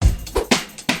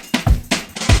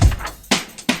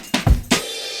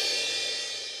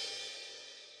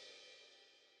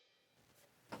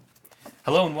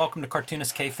Hello and welcome to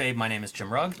Cartoonist Kayfabe. My name is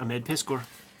Jim Rugg. I'm Ed Piskor.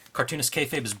 Cartoonist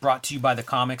Kayfabe is brought to you by the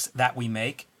comics that we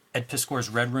make. Ed Piskor's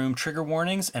Red Room Trigger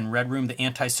Warnings and Red Room The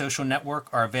Antisocial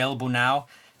Network are available now.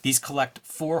 These collect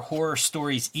 4 horror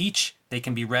stories each. They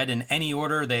can be read in any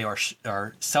order. They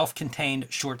are self-contained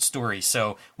short stories.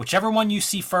 So whichever one you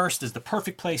see first is the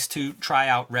perfect place to try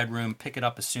out Red Room. Pick it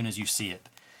up as soon as you see it.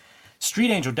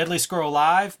 Street Angel, Deadliest Girl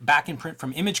Alive, back in print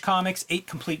from Image Comics. 8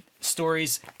 complete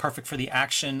stories, perfect for the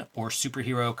action or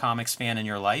superhero comics fan in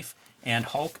your life. And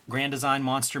Hulk, Grand Design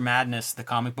Monster Madness. The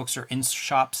comic books are in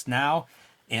shops now,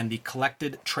 and the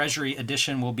collected Treasury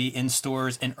edition will be in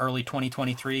stores in early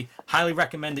 2023. Highly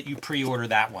recommend that you pre-order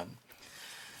that one.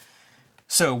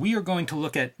 So we are going to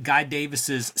look at Guy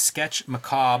Davis's Sketch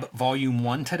Macabre Volume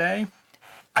 1 today.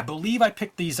 I believe I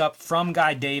picked these up from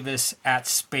Guy Davis at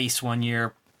Space one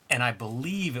year, and I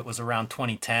believe it was around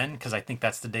 2010, because I think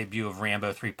that's the debut of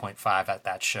Rambo 3.5 at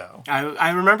that show.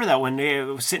 I remember that one. It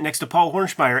was sitting next to Paul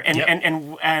Hornschmeyer, and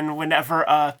Yep. and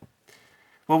whenever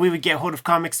we would get hold of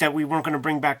comics that we weren't going to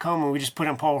bring back home, and we just put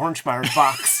in Paul Hornschmeyer's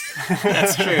box.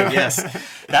 That's true, yes.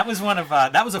 That was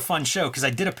that was a fun show, because I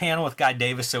did a panel with Guy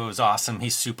Davis, so it was awesome.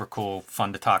 He's super cool,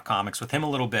 fun to talk comics with him a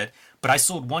little bit. But I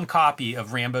sold 1 copy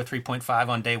of Rambo 3.5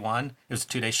 on day 1. It was a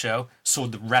 2-day show.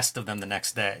 Sold the rest of them the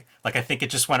next day. Like, I think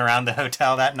it just went around the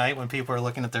hotel that night when people were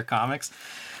looking at their comics.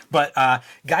 But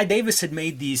Guy Davis had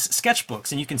made these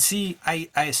sketchbooks, and you can see, I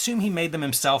assume he made them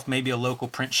himself, maybe a local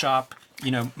print shop,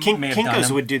 may have done Kinko's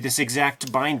them. would do this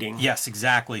exact binding. Yes,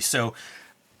 exactly. So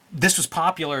this was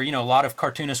popular. A lot of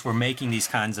cartoonists were making these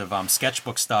kinds of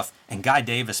sketchbook stuff. And Guy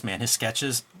Davis, man, his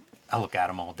sketches, I look at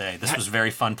them all day. This was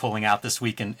very fun pulling out this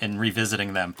week and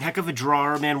revisiting them. Heck of a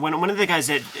drawer, man. One of the guys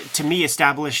that, to me,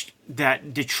 established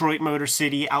that Detroit Motor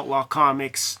City, Outlaw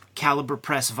Comics, Caliber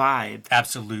Press vibe.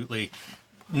 Absolutely.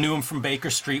 Knew him from Baker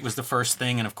Street was the first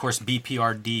thing. And, of course,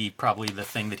 BPRD, probably the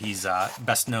thing that he's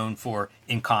best known for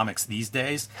in comics these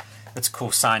days. That's a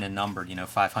cool sign and numbered,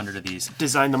 500 of these.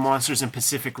 Designed the monsters in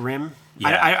Pacific Rim.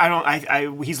 Yeah.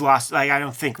 He's lost. I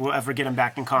don't think we'll ever get him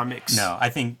back in comics. No, I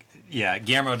think... Yeah,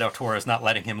 Guillermo del Toro is not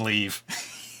letting him leave.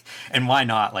 And why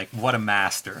not? Like, what a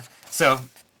master. So,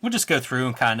 we'll just go through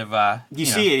and kind of... You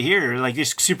see it here, like,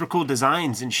 just super cool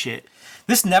designs and shit.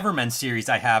 This Nevermen series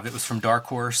I have, it was from Dark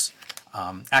Horse.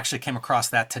 Actually came across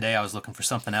that today. I was looking for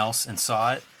something else and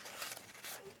saw it.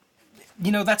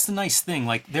 That's the nice thing.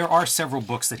 Like, there are several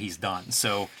books that he's done.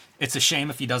 So, it's a shame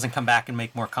if he doesn't come back and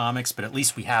make more comics, but at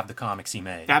least we have the comics he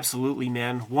made. Absolutely,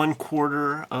 man.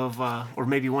 1/4 of, or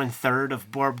maybe 1/3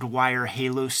 of Barbed Wire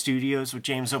Halo Studios with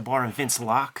James O'Barr and Vince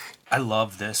Locke. I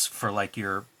love this for, like,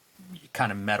 your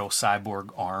kind of metal cyborg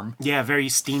arm. Yeah, very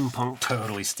steampunk.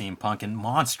 Totally steampunk and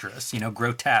monstrous,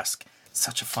 grotesque.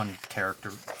 Such a fun character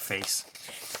face.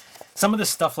 Some of the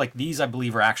stuff like these, I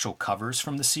believe, are actual covers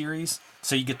from the series.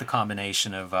 So you get the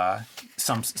combination of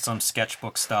some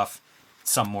sketchbook stuff,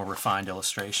 some more refined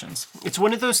illustrations. It's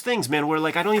one of those things, man, where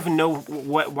like I don't even know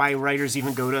why writers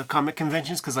even go to comic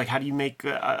conventions, because like how do you make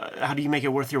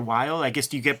it worth your while? I guess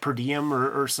do you get per diem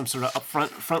or some sort of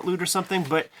front loot or something?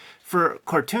 But for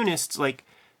cartoonists, like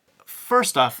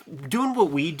first off, doing what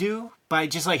we do by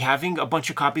just like having a bunch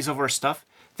of copies of our stuff,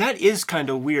 that is kind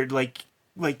of weird. Like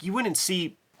you wouldn't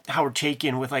see Howard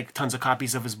Chaykin with like tons of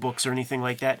copies of his books or anything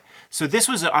like that. So this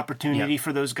was an opportunity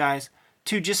for those guys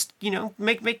to just,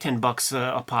 make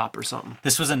 $10 a pop or something.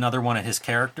 This was another one of his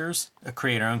characters, a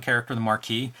creator-owned character, the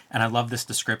Marquis, and I love this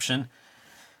description.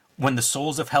 When the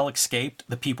souls of hell escaped,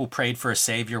 the people prayed for a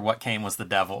savior. What came was the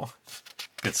devil.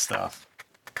 Good stuff.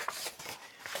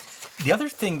 The other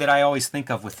thing that I always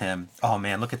think of with him, oh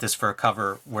man, look at this for a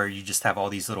cover where you just have all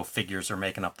these little figures are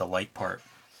making up the light part.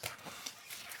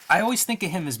 I always think of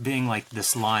him as being like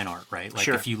this line art, right? Like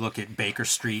if you look at Baker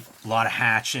Street, a lot of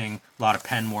hatching, a lot of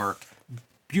pen work,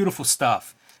 beautiful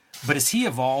stuff. But as he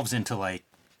evolves into like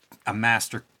a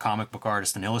master comic book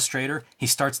artist and illustrator, he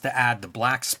starts to add the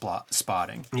black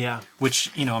spotting. Yeah.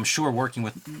 Which, I'm sure working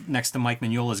with next to Mike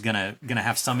Mignola is gonna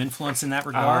have some influence in that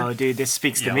regard. Oh, dude, this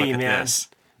speaks to me, look at man. this.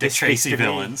 Dick Tracy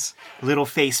villains. Little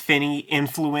Face Finney,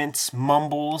 Influence,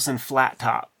 Mumbles, and Flat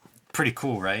Top. Pretty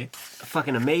cool, right?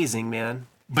 Fucking amazing, man.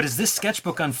 But as this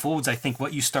sketchbook unfolds, I think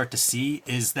what you start to see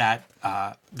is that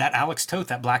that Alex Toth,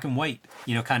 that black and white,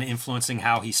 kind of influencing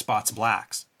how he spots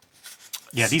blacks.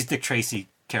 Yeah, these Dick Tracy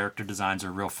character designs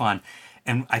are real fun.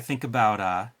 And I think about,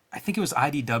 I think it was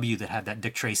IDW that had that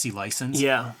Dick Tracy license.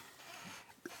 Yeah.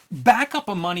 Back up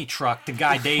a money truck to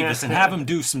Guy Davis and have him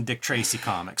do some Dick Tracy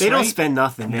comics. They right? don't spend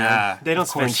nothing, man. Nah, they don't of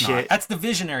course spend not. shit. That's the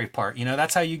visionary part.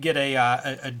 That's how you get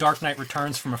a Dark Knight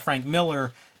Returns from a Frank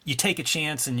Miller. You take a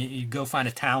chance and you go find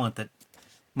a talent that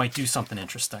might do something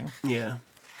interesting. Yeah.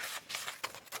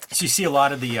 So you see a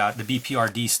lot of the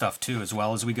BPRD stuff too, as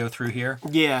well as we go through here.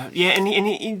 Yeah,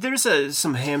 and there's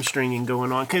some hamstringing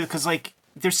going on because like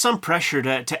there's some pressure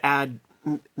to add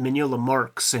Mignola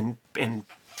marks and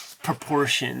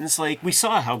proportions. Like we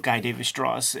saw how Guy Davis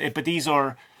draws, but these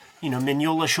are,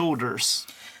 Mignola shoulders.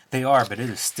 They are, but it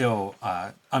is still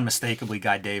unmistakably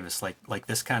Guy Davis, like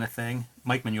this kind of thing.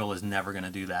 Mike Mignola is never going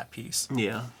to do that piece.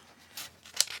 Yeah.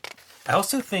 I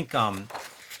also think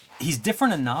he's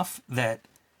different enough that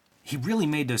he really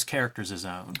made those characters his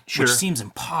own, Sure. which seems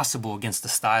impossible against a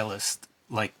stylist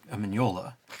like a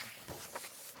Mignola.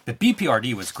 The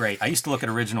BPRD was great. I used to look at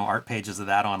original art pages of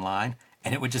that online,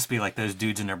 and it would just be like those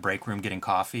dudes in their break room getting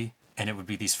coffee, and it would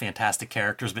be these fantastic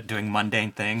characters but doing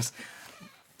mundane things.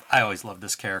 I always loved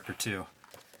this character too.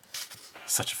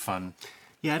 Such a fun.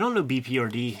 Yeah, I don't know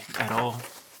BPRD at all.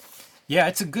 Yeah,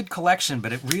 it's a good collection,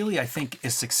 but it really, I think,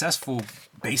 is successful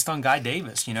based on Guy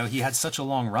Davis. He had such a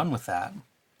long run with that.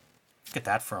 Look at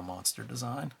that for a monster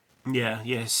design. Yeah,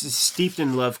 it's steeped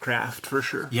in Lovecraft for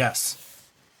sure. Yes.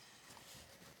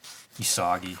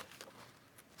 Usagi.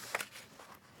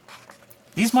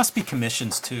 These must be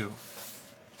commissions too.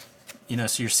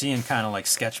 So you're seeing kind of like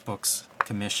sketchbooks,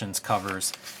 commissions,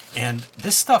 covers. And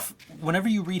this stuff, whenever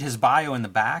you read his bio in the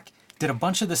back, did a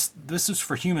bunch of this. This was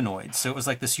for humanoids. So it was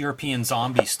like this European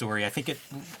zombie story. Do you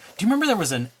remember there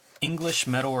was an English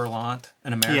Meadow Hurlant,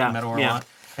 an American Meadow Hurlant? Yeah.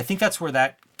 I think that's where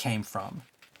that came from.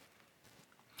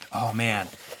 Oh man.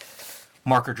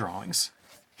 Marker drawings.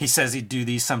 He says he'd do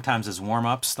these sometimes as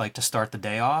warm-ups, like to start the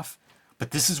day off.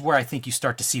 But this is where I think you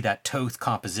start to see that Toth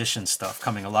composition stuff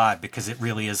coming alive, because it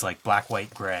really is like black,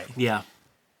 white, gray. Yeah.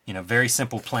 Very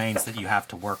simple planes that you have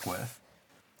to work with.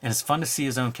 And it's fun to see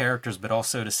his own characters, but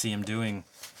also to see him doing,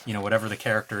 whatever the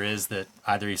character is that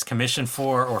either he's commissioned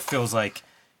for or feels like,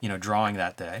 drawing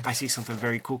that day. I see something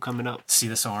very cool coming up. See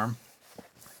this arm?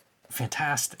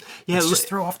 Fantastic. Yeah, Let's just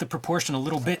throw off the proportion a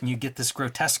little bit and you get this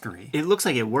grotesquerie. It looks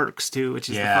like it works too, which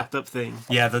is the fucked up thing.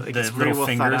 Yeah, the it's very little well thought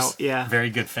fingers. out. Yeah. Very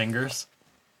good fingers.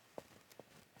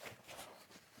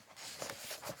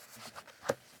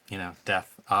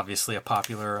 Death, obviously a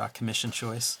popular commission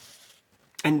choice.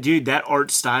 And dude, that art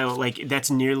style, like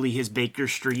that's nearly his Baker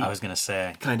Street I was going to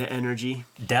say. kind of energy.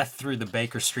 Death through the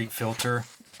Baker Street filter,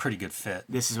 pretty good fit.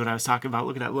 This is what I was talking about.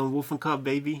 Look at that Lone Wolf and Cub,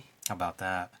 baby. How about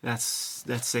that? That's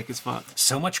sick as fuck.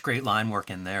 So much great line work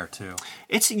in there, too.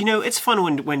 It's it's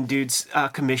fun when dudes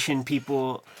commission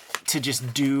people to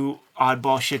just do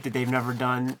oddball shit that they've never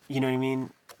done. You know what I mean?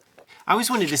 I always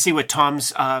wanted to see what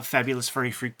Tom's Fabulous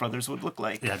Furry Freak Brothers would look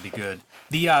like. That'd be good.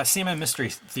 The Sandman Mystery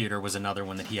Theater was another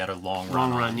one that he had a long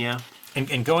run on. Yeah.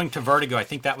 And going to Vertigo, I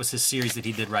think that was his series that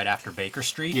he did right after Baker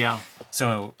Street. Yeah.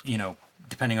 So,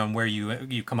 depending on where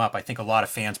you come up, I think a lot of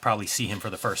fans probably see him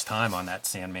for the first time on that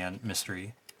Sandman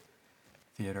Mystery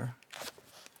Theater.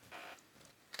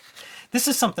 This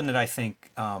is something that I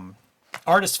think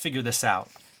artists figure this out,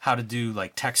 how to do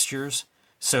like textures.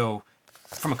 So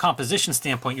from a composition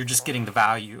standpoint, you're just getting the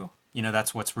value.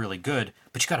 That's what's really good.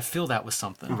 But you got to fill that with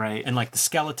something. Right. And like the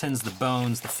skeletons, the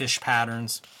bones, the fish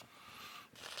patterns.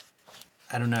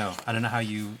 I don't know how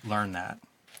you learn that.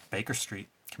 Baker Street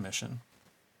commission.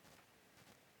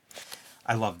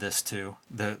 I love this too.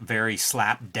 The very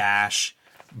slapdash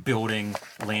building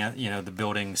land, the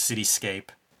building cityscape.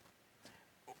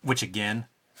 Which again,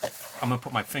 I'm gonna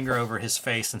put my finger over his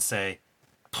face and say,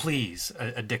 please,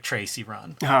 a Dick Tracy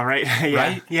run. All right. Yeah.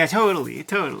 Right? Yeah. Totally.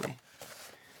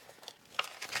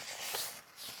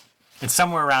 And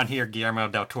somewhere around here, Guillermo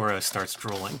del Toro starts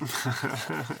drooling.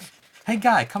 Hey,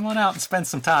 Guy, come on out and spend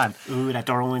some time. Ooh, that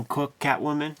Darwin Cook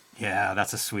Catwoman. Yeah,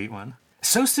 that's a sweet one.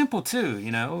 So simple, too,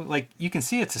 Like, you can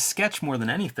see it's a sketch more than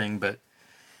anything, but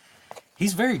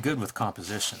he's very good with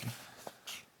composition.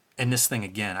 And this thing,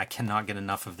 again, I cannot get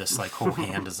enough of this, like, whole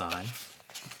hand design.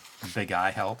 Big eye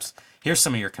helps. Here's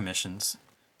some of your commissions.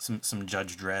 Some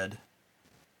Judge Dredd.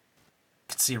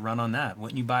 Could see a run on that.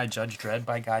 Wouldn't you buy Judge Dredd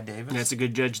by Guy Davis? That's a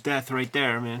good Judge Death right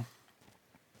there, man.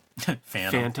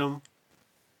 Phantom.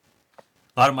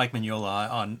 A lot of Mike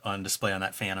Mignola on display on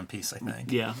that Phantom piece, I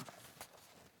think. Yeah.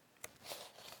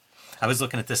 I was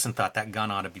looking at this and thought that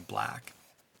gun ought to be black.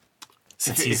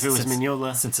 If it was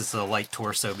Mignola. Since it's a light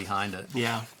torso behind it.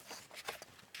 Yeah.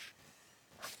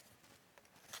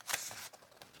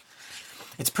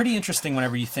 It's pretty interesting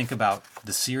whenever you think about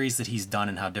the series that he's done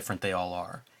and how different they all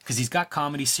are. Because he's got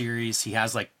comedy series. He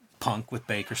has like Punk with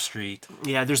Baker Street.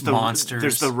 Yeah, there's the Monsters.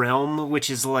 There's the Realm, which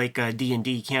is like a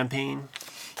D&D campaign.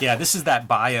 Yeah, this is that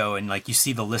bio, and like you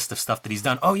see the list of stuff that he's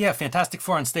done. Oh yeah, Fantastic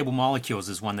Four Unstable Molecules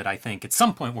is one that I think at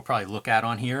some point we'll probably look at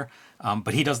on here.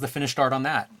 But he does the finished art on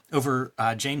that over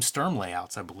James Sturm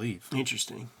layouts, I believe.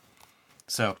 Interesting.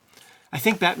 So I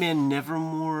think Batman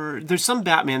Nevermore. There's some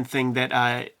Batman thing that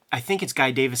I think it's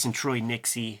Guy Davis and Troy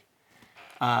Nixie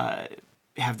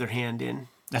have their hand in.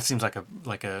 That seems like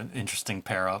a interesting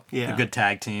pair up. Yeah. A good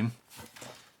tag team.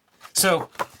 So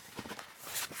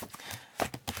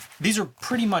these are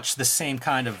pretty much the same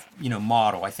kind of,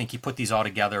 model. I think you put these all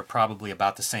together probably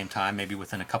about the same time, maybe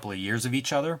within a couple of years of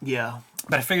each other. Yeah.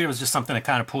 But I figured it was just something to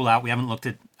kind of pull out.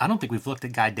 I don't think we've looked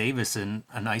at Guy Davis in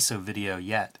an ISO video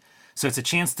yet. So it's a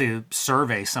chance to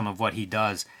survey some of what he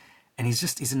does. And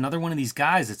he's another one of these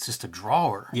guys that's just a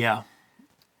drawer. Yeah.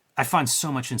 I find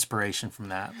so much inspiration from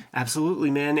that. Absolutely,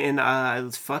 man.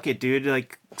 And fuck it, dude.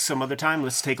 Like, some other time,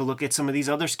 let's take a look at some of these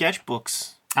other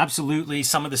sketchbooks. Absolutely.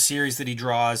 Some of the series that he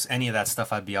draws, any of that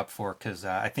stuff I'd be up for, because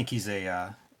I think he's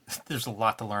there's a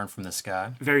lot to learn from this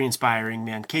guy. Very inspiring,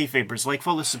 man. Kayfabers, like,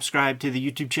 follow, subscribe to the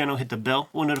YouTube channel, hit the bell.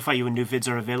 We'll notify you when new vids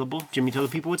are available. Jimmy, tell the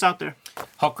people what's out there.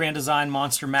 Hulk Grand Design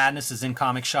Monster Madness is in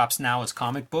comic shops now as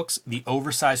comic books. The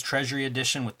oversized Treasury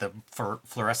Edition with the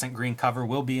fluorescent green cover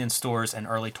will be in stores in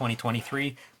early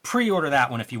 2023. Pre-order that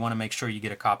one if you want to make sure you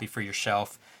get a copy for your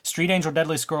shelf. Street Angel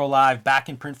Deadliest Girl Alive, back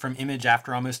in print from Image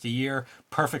after almost a year.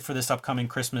 Perfect for this upcoming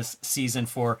Christmas season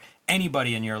for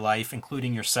anybody in your life,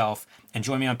 including yourself. And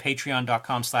join me on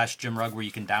patreon.com/JimRugg, where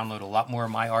you can download a lot more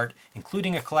of my art,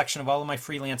 including a collection of all of my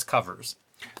freelance covers.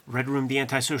 Red Room, the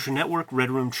Antisocial Network,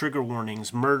 Red Room Trigger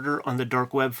Warnings. Murder on the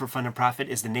Dark Web for Fun and Profit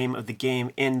is the name of the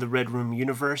game in the Red Room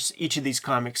universe. Each of these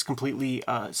comics completely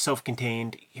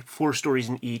self-contained, 4 stories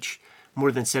in each,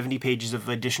 more than 70 pages of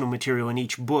additional material in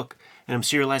each book. And I'm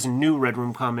serializing new Red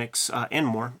Room comics and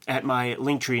more at my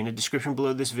link tree in the description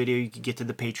below this video. You can get to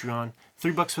the Patreon.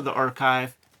 $3 for the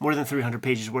archive. More than 300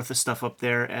 pages worth of stuff up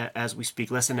there as we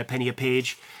speak. Less than a penny a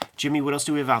page. Jimmy, what else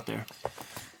do we have out there?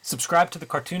 Subscribe to the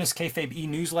Cartoonist Kayfabe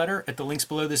e-newsletter at the links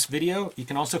below this video. You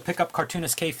can also pick up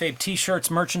Cartoonist Kayfabe t-shirts,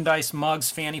 merchandise,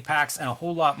 mugs, fanny packs, and a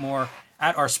whole lot more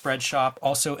at our spread shop,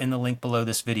 also in the link below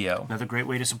this video. Another great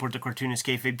way to support the Cartoonist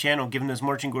Kayfabe channel. Given those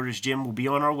marching orders, Jim, we'll be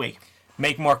on our way.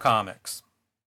 Make more comics.